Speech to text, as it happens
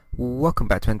Welcome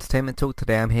back to Entertainment Talk.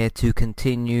 Today I'm here to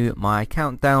continue my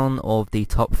countdown of the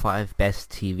top 5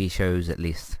 best TV shows, at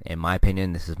least in my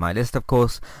opinion. This is my list, of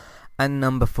course, and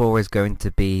number 4 is going to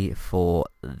be For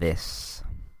This.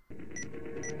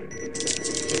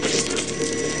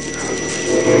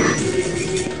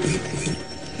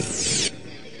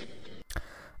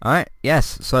 Alright,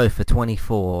 yes, so for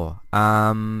 24,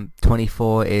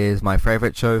 24 is my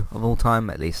favourite show of all time,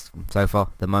 at least so far,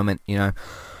 the moment,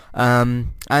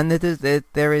 and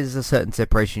there is a certain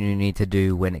separation you need to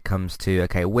do when it comes to,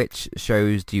 okay, which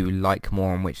shows do you like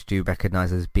more and which do you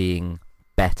recognise as being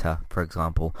better, for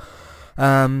example.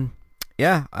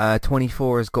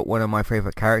 24 has got one of my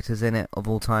favourite characters in it of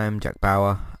all time, Jack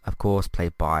Bauer, of course,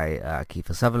 played by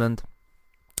Kiefer Sutherland.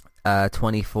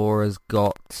 24 has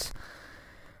got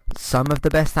some of the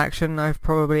best action I've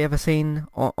probably ever seen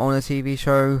on a TV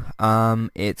show.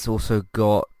 It's also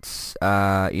got,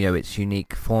 its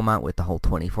unique format with the whole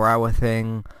 24-hour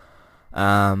thing.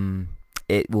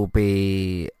 It will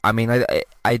be, I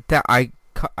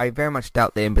very much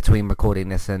doubt that in between recording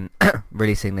this and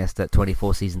releasing this that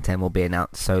 24 season 10 will be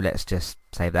announced, so let's just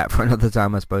save that for another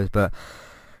time, I suppose. But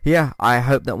yeah, I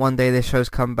hope that one day this show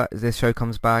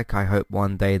comes back. I hope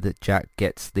one day that Jack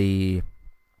gets the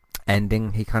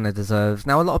ending he kind of deserves.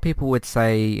 Now, a lot of people would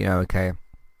say, okay,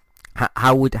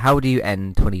 how do you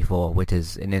end 24, which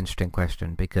is an interesting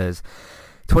question, because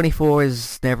 24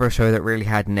 is never a show that really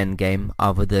had an end game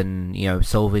other than,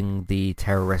 solving the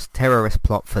terrorist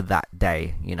plot for that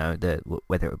day,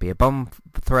 whether it would be a bomb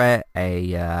threat,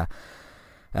 a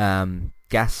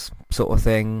gas sort of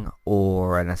thing,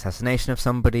 or an assassination of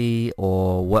somebody,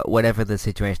 or whatever the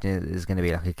situation is going to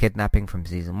be, like a kidnapping from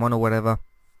season 1 or whatever.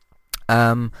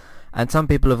 And some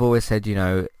people have always said,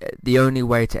 the only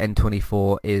way to end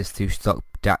 24 is to stop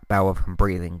Jack Bauer from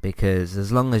breathing, because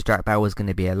as long as Jack Bauer's going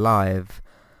to be alive,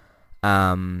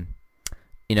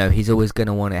 he's always going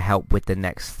to want to help with the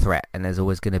next threat, and there's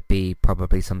always going to be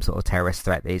probably some sort of terrorist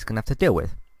threat that he's going to have to deal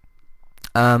with.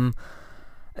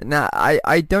 Now,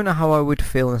 I don't know how I would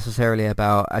feel necessarily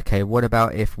about, okay, what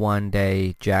about if one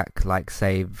day Jack,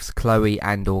 saves Chloe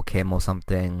and or Kim or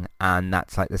something, and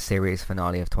that's, the series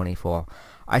finale of 24.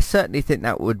 I certainly think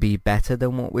that would be better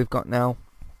than what we've got now,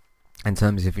 in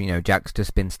terms of, Jack's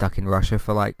just been stuck in Russia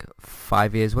for,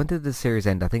 5 years. When did the series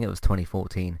end? I think it was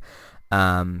 2014.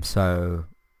 So,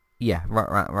 yeah,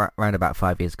 right about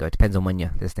 5 years ago. Depends on when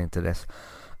you're listening to this.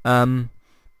 24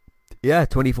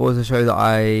 is a show that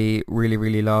I really,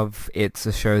 really love. It's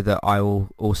a show that I will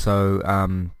also, I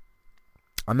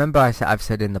remember I've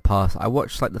said in the past, I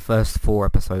watched the first 4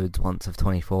 episodes once of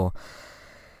 24,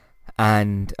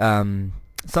 and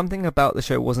something about the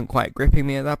show wasn't quite gripping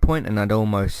me at that point, and I'd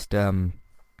almost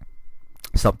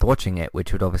stopped watching it,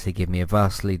 which would obviously give me a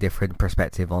vastly different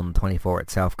perspective on 24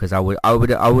 itself, because I would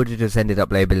have just ended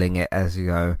up labeling it as,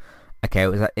 okay,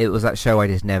 it was that show I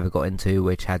just never got into,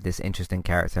 which had this interesting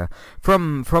character.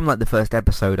 From the first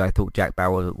episode, I thought Jack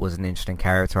Bauer was an interesting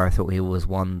character. I thought he was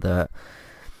one that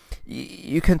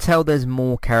you can tell there's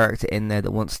more character in there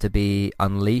that wants to be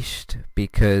unleashed,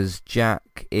 because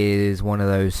Jack is one of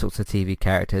those sorts of TV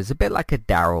characters, a bit like a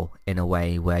Daryl in a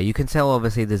way, where you can tell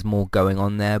obviously there's more going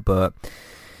on there, but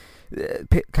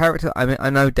character, I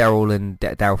know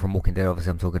Daryl from Walking Dead, obviously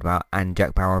I'm talking about, and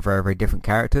Jack Bauer are very, very different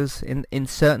characters in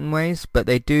certain ways, but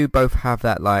they do both have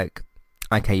that,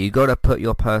 okay, you got to put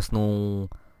your personal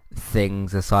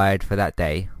things aside for that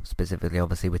day, specifically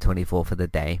obviously with 24 for the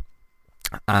day,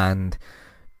 and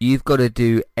you've got to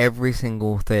do every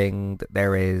single thing that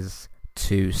there is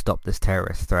to stop this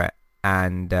terrorist threat.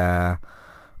 And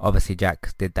obviously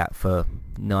Jack did that for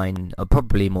 9, or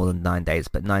probably more than 9 days,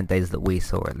 but 9 days that we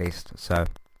saw at least. So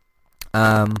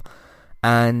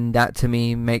and that to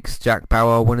me makes Jack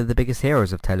Bauer one of the biggest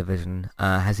heroes of television.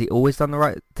 Has he always done the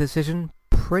right decision?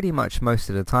 Pretty much most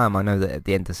of the time. I know that at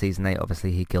the end of season 8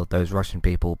 obviously he killed those Russian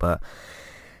people, but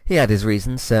he had his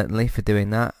reasons, certainly, for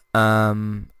doing that.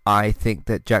 I think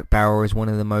that Jack Bauer is one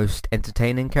of the most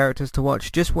entertaining characters to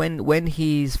watch, just when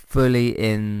he's fully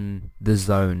in the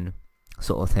zone,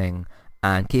 sort of thing.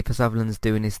 And Kiefer Sutherland's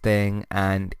doing his thing,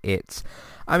 and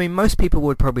most people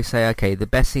would probably say, okay, the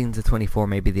best scenes of 24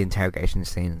 may be the interrogation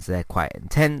scenes. They're quite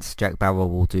intense. Jack Bauer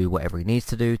will do whatever he needs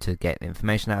to do to get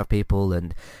information out of people,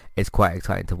 and it's quite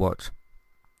exciting to watch.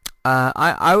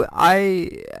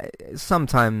 I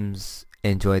sometimes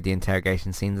enjoyed the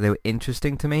interrogation scenes. They were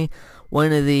interesting to me.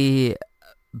 One of the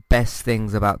best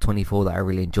things about 24 that I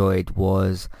really enjoyed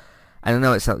was, and I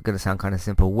know it's going to sound kind of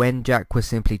simple, when Jack was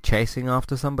simply chasing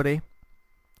after somebody,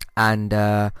 and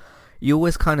you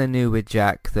always kind of knew with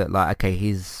Jack that, okay,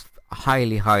 he's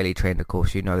highly trained, of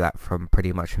course. You know that from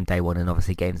pretty much from day one, and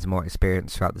obviously gains more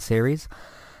experience throughout the series.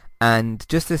 And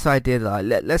just this idea that,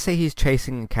 like, let's say he's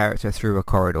chasing a character through a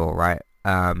corridor, right?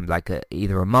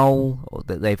 Either a mole or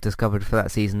that they've discovered for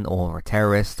that season, or a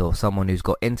terrorist, or someone who's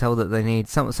got intel that they need,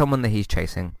 someone that he's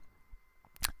chasing.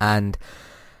 And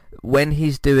when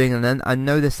he's doing, and then I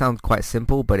know this sounds quite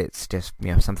simple, but it's just,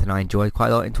 something I enjoyed quite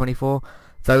a lot in 24.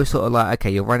 Those sort of like, okay,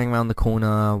 you're running around the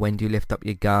corner, when do you lift up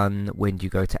your gun, when do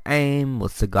you go to aim,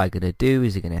 what's the guy going to do,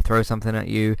 is he going to throw something at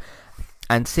you?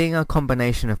 And seeing a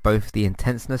combination of both the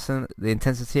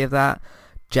intensity of that,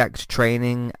 Jack's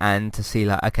training, and to see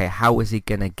like, okay, how is he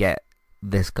going to get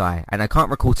this guy? And I can't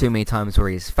recall too many times where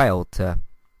he's failed to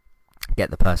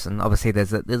get the person. Obviously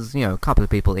there's a couple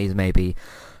of people he's maybe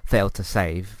failed to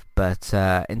save, but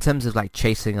in terms of like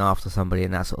chasing after somebody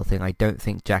and that sort of thing, I don't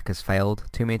think Jack has failed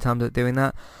too many times at doing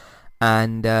that.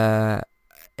 And I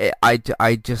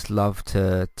just love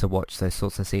to watch those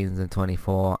sorts of scenes in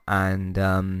 24, and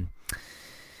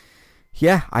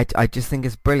I just think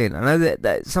it's brilliant. I know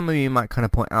that some of you might kind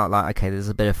of point out like, okay, there's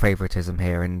a bit of favoritism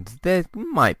here, and there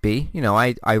might be.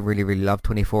 I really love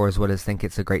 24 as well as think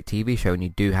it's a great TV show, and you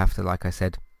do have to, like I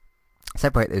said,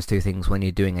 separate those two things when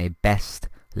you're doing a best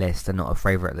list and not a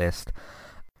favorite list.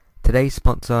 Today's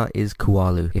sponsor is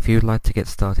Kualu. If you'd like to get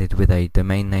started with a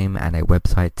domain name and a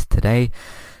website today,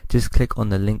 just click on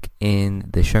the link in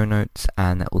the show notes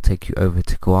and that will take you over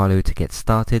to Kualu to get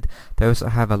started. They also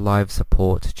have a live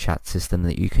support chat system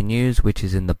that you can use, which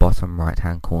is in the bottom right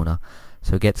hand corner.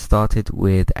 So get started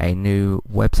with a new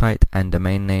website and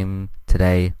domain name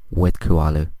today with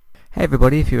Kualu. Hey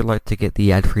everybody, if you would like to get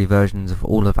the ad-free versions of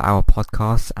all of our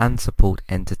podcasts and support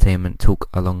Entertainment Talk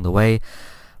along the way,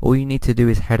 all you need to do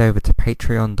is head over to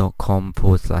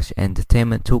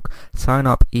patreon.com/entertainment talk. Sign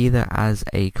up either as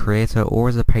a creator or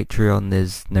as a Patreon.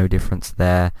 There's no difference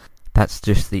there. That's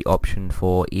just the option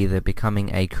for either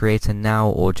becoming a creator now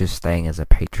or just staying as a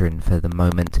patron for the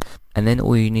moment. And then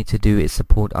all you need to do is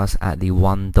support us at the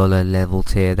 $1 level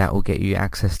tier. That will get you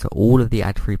access to all of the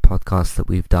ad-free podcasts that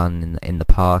we've done in the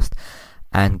past,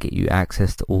 and get you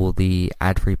access to all the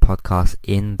ad-free podcasts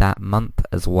in that month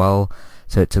as well.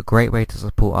 So it's a great way to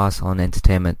support us on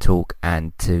Entertainment Talk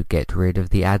and to get rid of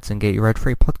the ads and get your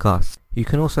ad-free podcasts. You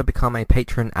can also become a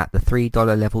patron at the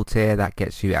 $3 level tier. That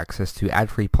gets you access to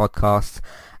ad-free podcasts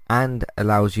and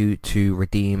allows you to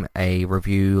redeem a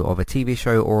review of a TV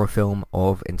show or a film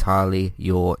of entirely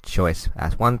your choice.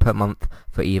 That's one per month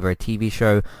for either a TV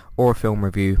show or a film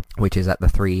review, which is at the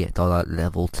 $3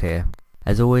 level tier.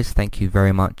 As always, thank you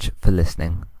very much for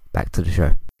listening. Back to the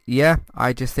show. Yeah,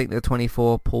 I just think that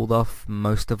 24 pulled off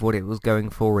most of what it was going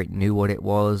for. It knew what it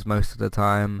was most of the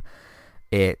time.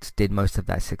 It did most of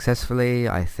that successfully.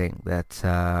 I think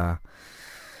that,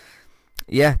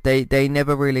 they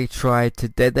never really tried to...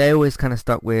 They always kind of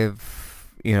stuck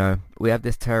with, we have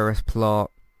this terrorist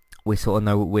plot. We sort of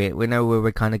know we know where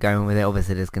we're kind of going with it.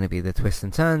 Obviously, there's going to be the twists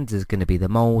and turns. There's going to be the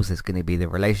moles. There's going to be the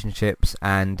relationships,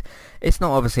 and it's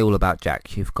not obviously all about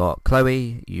Jack. You've got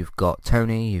Chloe, you've got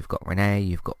Tony, you've got Renee,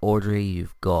 you've got Audrey,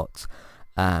 you've got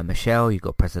Michelle, you've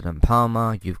got President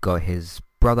Palmer, you've got his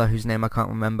brother, whose name I can't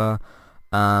remember.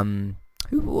 Who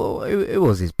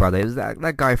was his brother? It was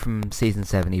that guy from season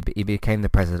 7. He became the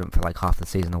president for like half the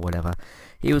season or whatever.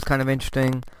 He was kind of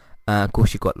interesting. Of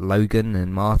course, you've got Logan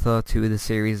and Martha, two of the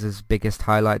series' biggest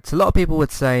highlights. A lot of people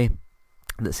would say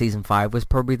that season 5 was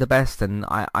probably the best, and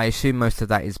I assume most of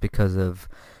that is because of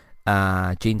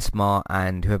Gene Smart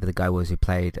and whoever the guy was who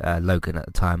played Logan at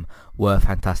the time were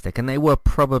fantastic, and they were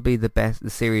probably the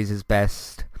series'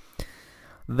 best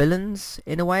villains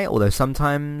in a way. Although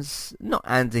sometimes not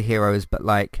anti-heroes, but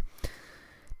like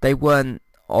they weren't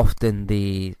often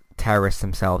the terrorists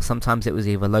themselves. Sometimes it was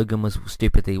either Logan was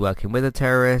stupidly working with a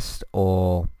terrorist,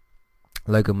 or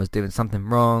Logan was doing something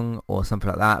wrong, or something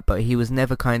like that. But he was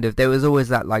never there was always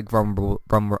that like vulnerable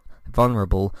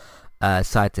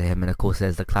side to him. And of course,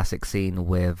 there's the classic scene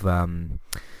with what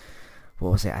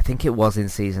was it? I think it was in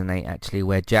season 8 actually,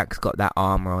 where Jack's got that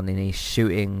armor on and he's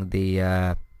shooting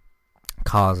the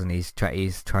cars, and he's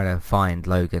trying to find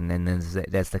Logan, and then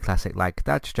there's the classic like,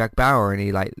 that's Jack Bauer, and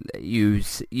he like you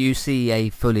see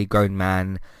a fully grown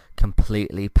man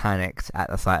completely panicked at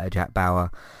the sight of Jack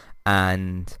Bauer.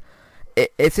 And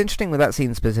it's interesting with that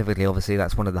scene specifically. Obviously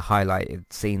that's one of the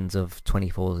highlighted scenes of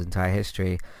 24's entire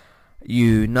history.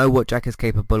 You know what Jack is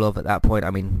capable of at that point.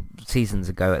 I mean, seasons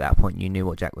ago at that point you knew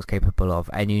what Jack was capable of,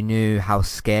 and you knew how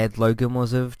scared Logan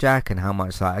was of Jack, and how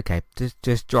much like, okay,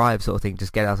 just drive sort of thing,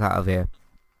 just get us out of here.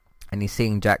 And he's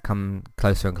seeing Jack come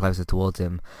closer and closer towards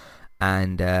him,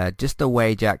 and just the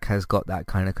way Jack has got that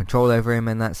kind of control over him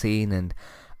in that scene, and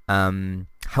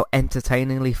how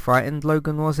entertainingly frightened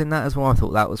Logan was in that as well. I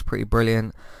thought that was pretty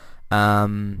brilliant.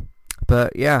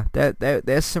 But yeah,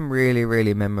 there's some really,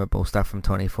 really memorable stuff from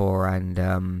 24,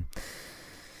 and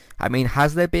I mean,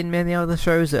 has there been many other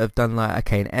shows that have done like,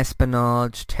 okay, an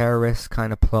espionage, terrorist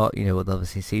kind of plot, you know, with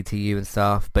obviously CTU and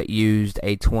stuff, but used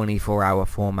a 24-hour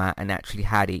format and actually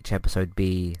had each episode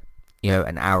be, you know,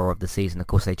 an hour of the season? Of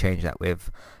course, they changed that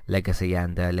with Legacy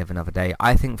and Live Another Day.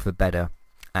 I think for better,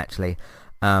 actually.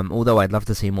 Although I'd love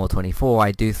to see more 24,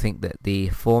 I do think that the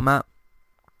format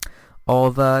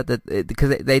of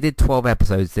because they did 12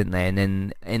 episodes, didn't they? And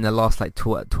then in the last like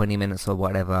 20 minutes or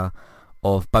whatever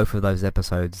of both of those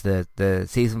episodes, the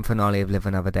season finale of Live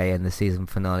Another Day and the season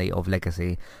finale of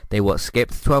Legacy, they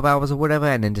skipped 12 hours or whatever,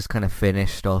 and then just kind of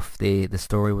finished off the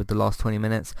story with the last 20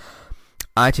 minutes.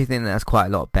 I actually think that's quite a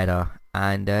lot better,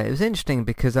 and it was interesting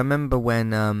because I remember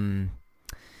when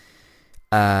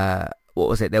what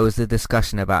was it? There was a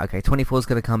discussion about, okay, 24 is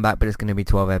going to come back, but it's going to be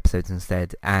 12 episodes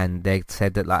instead, and they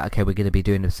said that, like, okay, we're going to be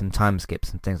doing some time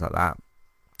skips and things like that.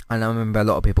 And I remember a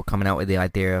lot of people coming out with the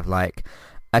idea of like,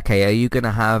 okay, are you going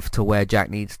to have to where Jack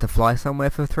needs to fly somewhere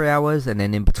for 3 hours, and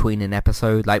then in between an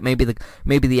episode, like maybe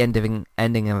the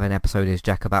ending of an episode is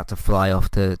Jack about to fly off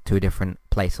to a different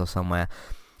place or somewhere,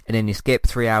 and then you skip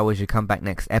 3 hours, you come back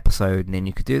next episode, and then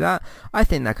you could do that. I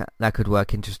think that could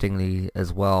work interestingly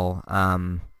as well.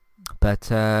 But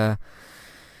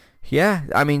yeah,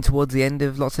 I mean, towards the end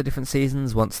of lots of different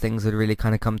seasons, once things had really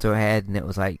kind of come to a head, and it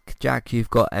was like, Jack, you've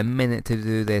got a minute to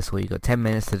do this, or you've got 10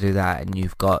 minutes to do that, and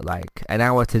you've got like an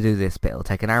hour to do this, but it'll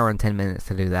take an hour and 10 minutes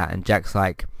to do that. And Jack's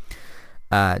like,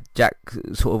 Jack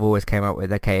sort of always came up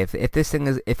with, okay,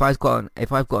 if I've got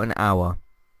an hour,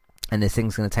 and this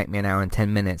thing's going to take me an hour and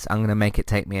 10 minutes, I'm going to make it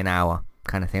take me an hour,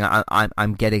 kind of thing.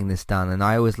 I'm getting this done. And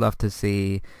I always love to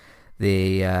see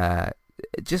the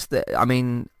I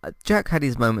mean, Jack had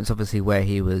his moments obviously where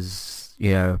he was,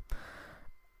 you know,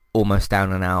 almost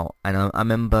down and out, and I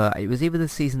remember it was either the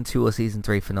season 2 or season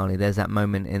 3 finale. There's that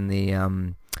moment in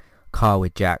the car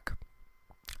with Jack,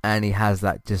 and he has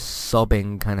that just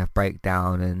sobbing kind of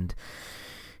breakdown, and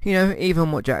you know,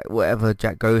 even whatever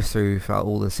Jack goes through throughout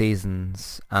all the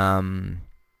seasons,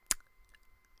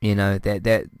 you know,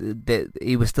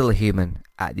 he was still a human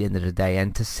at the end of the day,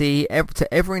 and to see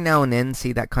every now and then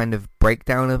see that kind of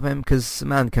breakdown of him, because a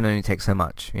man can only take so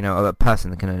much, you know, or a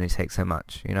person can only take so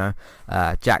much, you know,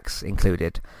 Jack's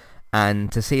included,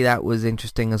 and to see that was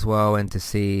interesting as well, and to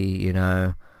see, you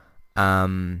know,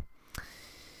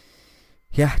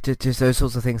 yeah, just those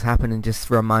sorts of things happen, and just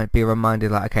be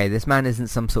reminded, like, okay, this man isn't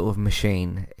some sort of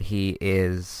machine. He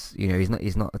is, you know,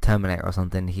 he's not a Terminator or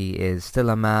something. He is still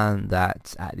a man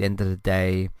that, at the end of the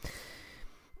day,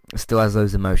 still has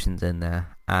those emotions in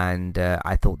there. And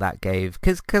I thought that gave,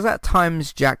 because at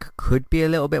times Jack could be a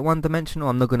little bit one-dimensional.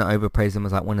 I'm not going to overpraise him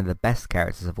as like one of the best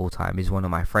characters of all time. He's one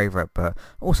of my favourite, but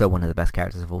also one of the best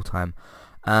characters of all time.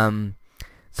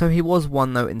 So he was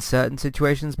one note in certain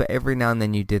situations, but every now and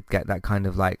then you did get that kind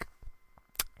of like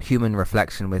human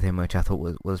reflection with him, which I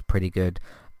thought was pretty good.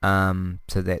 So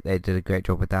they did a great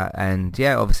job with that. And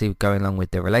yeah, obviously going along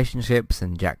with the relationships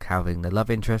and Jack having the love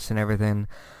interest and everything,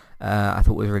 I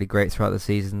thought was really great throughout the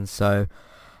season. So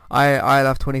I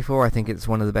love 24. I think it's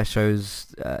one of the best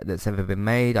shows that's ever been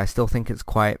made. I still think it's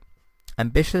quite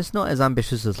ambitious, not as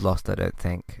ambitious as Lost, I don't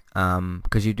think,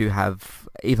 because you do have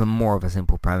even more of a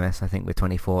simple premise, I think, with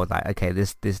 24. Like, okay,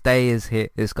 this guy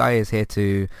is here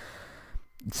to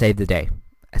save the day,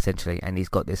 essentially, and he's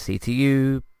got this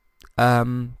CTU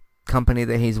company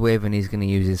that he's with, and he's going to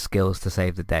use his skills to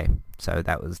save the day. So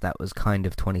that was kind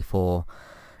of 24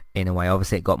 in a way.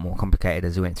 Obviously it got more complicated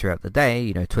as we went throughout the day,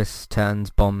 you know, twists, turns,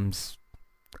 bombs,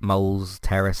 moles,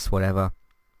 terrorists, whatever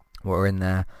were in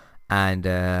there. And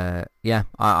yeah,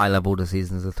 I love all the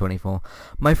seasons of 24.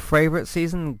 My favourite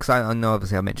season, because I know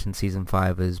obviously I mentioned season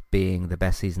 5 as being the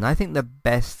best season. I think the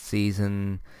best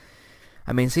season,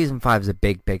 I mean, season 5 is a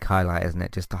big highlight, isn't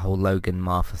it? Just the whole Logan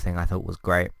Martha thing I thought was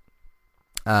great.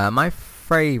 My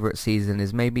favourite season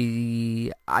is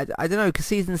maybe, I don't know, because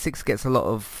season 6 gets a lot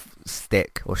of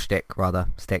stick.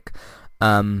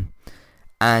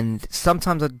 And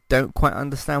sometimes I don't quite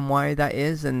understand why that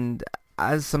is, and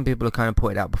as some people have kind of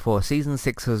pointed out before, season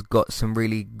 6 has got some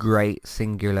really great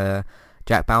singular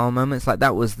Jack Bauer moments. Like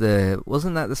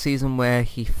wasn't that the season where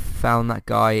he found that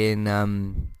guy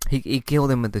in, he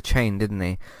killed him with the chain, didn't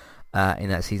he? In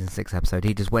that season 6 episode,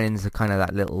 he just went into kind of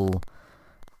that little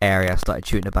area, started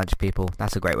shooting a bunch of people.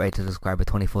 That's a great way to describe a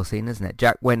 24 scene, isn't it?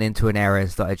 Jack went into an area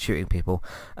and started shooting people.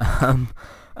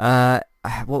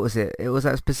 What was it? It was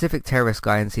that specific terrorist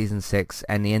guy in season 6,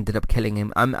 and he ended up killing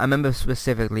him. I remember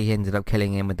specifically he ended up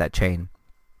killing him with that chain.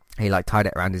 He like tied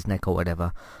it around his neck or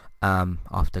whatever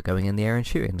after going in the air and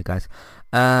shooting the guys.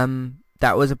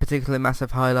 That was a particularly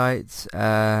massive highlight.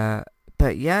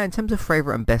 But yeah, in terms of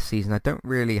favourite and best season, I don't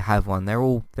really have one. They're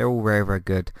all very, very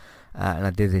good. And I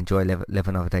did enjoy Live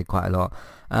Another Day quite a lot.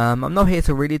 I'm not here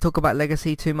to really talk about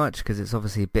Legacy too much because it's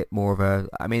obviously a bit more of a...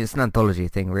 I mean, it's an anthology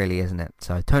thing really, isn't it?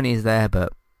 So Tony is there,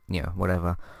 but, you know,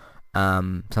 whatever. So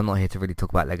I'm not here to really talk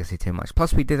about Legacy too much.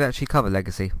 Plus, we did actually cover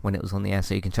Legacy when it was on the air,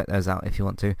 so you can check those out if you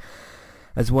want to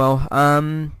as well.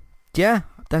 Yeah,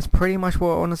 that's pretty much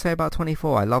what I want to say about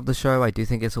 24. I love the show. I do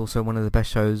think it's also one of the best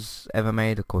shows ever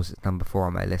made. Of course, it's number 4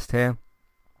 on my list here.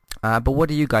 But what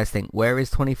do you guys think? Where is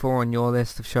 24 on your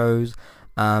list of shows?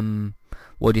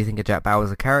 What do you think of Jack Bauer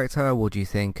as a character? What do you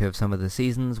think of some of the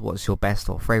seasons? What's your best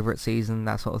or favourite season?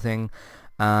 That sort of thing.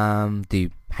 Do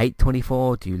you hate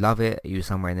 24? Do you love it? Are you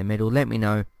somewhere in the middle? Let me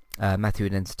know. Matthew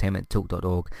at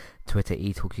entertainmenttalk.org, Twitter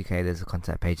eTalkUK. There's a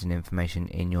contact page and information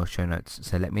in your show notes.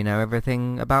 So let me know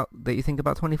everything about that you think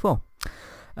about 24.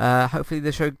 Hopefully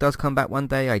the show does come back one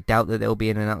day. I doubt that there will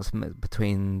be an announcement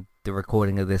between the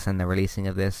recording of this and the releasing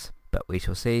of this, but we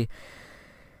shall see.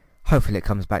 Hopefully it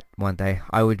comes back one day.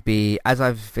 I would be, as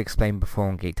I've explained before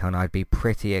on Geek Town, I'd be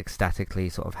pretty ecstatically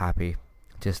sort of happy.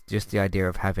 Just the idea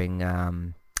of having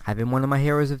one of my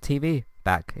heroes of TV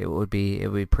back. It would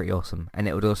be pretty awesome, and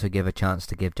it would also give a chance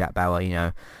to give Jack Bauer, you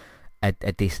know,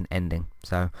 a decent ending.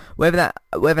 So whether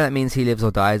that means he lives or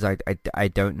dies, I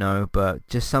don't know, but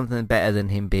just something better than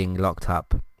him being locked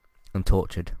up and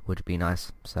tortured would be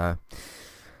nice. So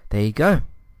there you go.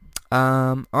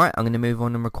 Alright, I'm going to move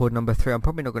on and record number 3. I'm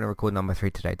probably not going to record number 3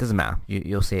 today. It doesn't matter.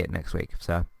 You'll see it next week.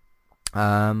 So,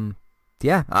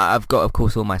 yeah, I've got, of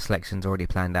course, all my selections already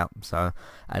planned out. So,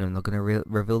 and I'm not going to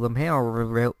reveal them here.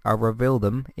 I'll reveal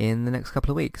them in the next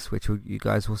couple of weeks, which you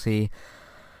guys will see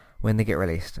when they get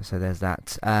released. So there's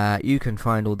that. You can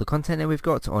find all the content that we've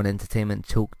got on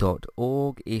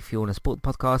entertainmenttalk.org. If you want to support the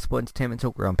podcast, support Entertainment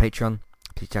Talk, we're on Patreon.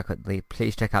 Please check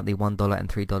out the $1 and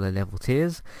 $3 level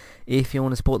tiers. If you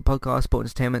want to support the podcast, support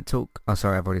Entertainment Talk. Oh,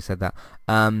 sorry, I've already said that.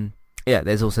 Yeah,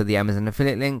 there's also the Amazon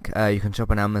affiliate link. You can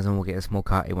shop on Amazon. We'll get a small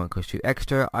cut. It won't cost you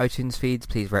extra. iTunes feeds,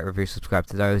 please rate, review, subscribe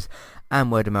to those.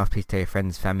 And word of mouth, please tell your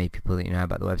friends, family, people that you know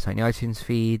about the website and the iTunes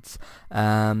feeds.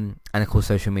 And of course,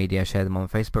 social media. Share them on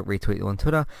Facebook, retweet them on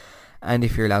Twitter. And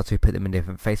if you're allowed to, put them in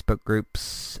different Facebook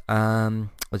groups.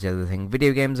 What's the other thing?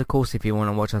 Video games, of course. If you want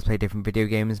to watch us play different video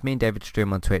games, me and David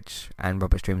stream on Twitch, and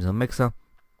Robert streams on Mixer.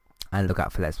 And look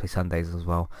out for Let's Play Sundays as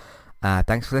well.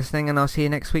 Thanks for listening, and I'll see you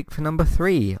next week for number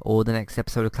 3, or the next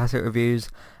episode of Classic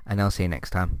Reviews, and I'll see you next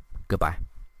time. Goodbye.